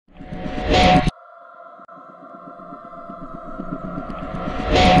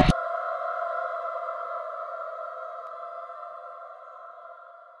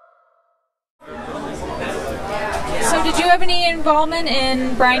have any involvement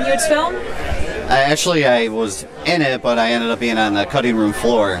in Brian Hewitt's film? Actually, I was in it, but I ended up being on the cutting room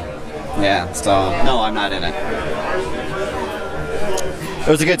floor. Yeah, so no, I'm not in it. It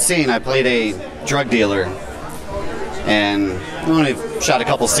was a good scene. I played a drug dealer, and I only shot a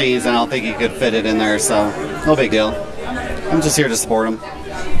couple scenes, and I don't think he could fit it in there, so no big deal. I'm just here to support him.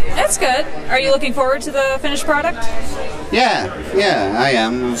 That's good. Are you looking forward to the finished product? Yeah, I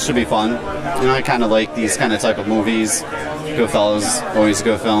am. It should be fun. You know, I kind of like these kind of type of movies. Goodfellas, always a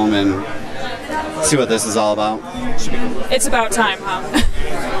good film, and see what this is all about. Should be cool. It's about time, huh?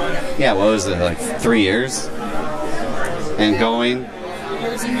 Yeah, what was it, like 3 years? And going?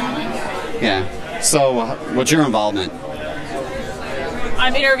 Yeah. So, what's your involvement?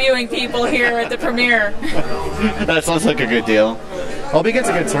 I'm interviewing people here at the premiere. That sounds like a good deal. Hope he gets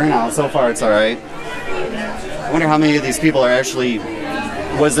a good turnout. So far, it's all right. I wonder how many of these people are actually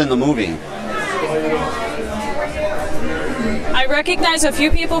was in the movie. I recognize a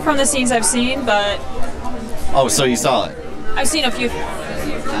few people from the scenes I've seen, but... Oh, so you saw it? I've seen a few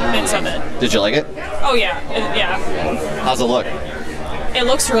bits of it. Did you like it? Oh, yeah. Yeah. How's it look? It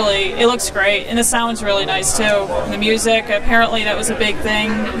looks great, and the sound's really nice, too. And the music, apparently that was a big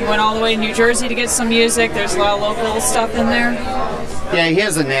thing. He went all the way to New Jersey to get some music. There's a lot of local stuff in there. Yeah, he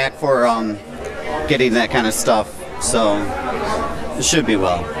has a knack for getting that kind of stuff, so it should be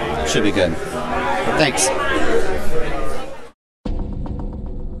well. Should be good. But thanks.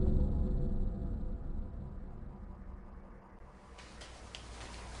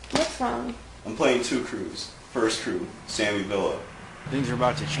 What's wrong? I'm playing two crews. First crew, Sammy Villa. Things are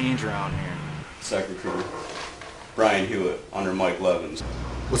about to change around here. Second crew, Brian Hewitt under Mike Levins.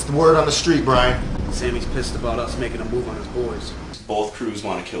 What's the word on the street, Brian? Sammy's pissed about us making a move on his boys. Both crews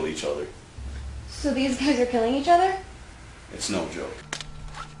want to kill each other. So these guys are killing each other? It's no joke.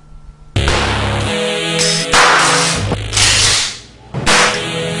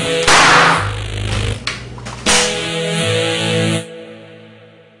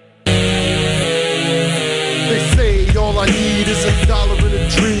 They say all I need is $1 and a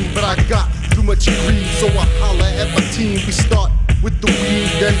dream, but I got too much greed, so I holler at my team. We start with the weed,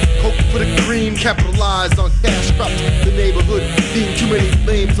 then hope for the green. Capitalize on cash crops, the neighborhood theme. Too many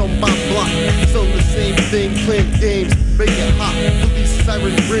lames on my block, selling the same thing, playing games, make it hot. Police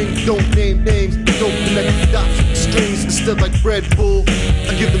siren ring, don't name names, don't connect the dots with strings. Instead, like Red Bull,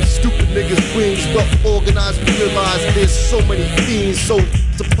 I give them stupid niggas wings. Well organized, we realize there's so many fiends, so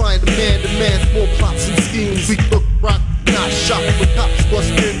supply and demand, more plots and schemes. We look rock, not shop when cops bust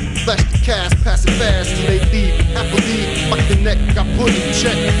in. Flash the cash, pass it fast, and they leave happily. Like the neck, I put in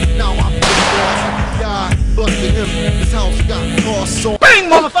check. Now I'm the boss. FBI busted him. His house got tossed. So Bang,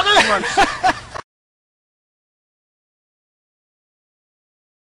 motherfucker!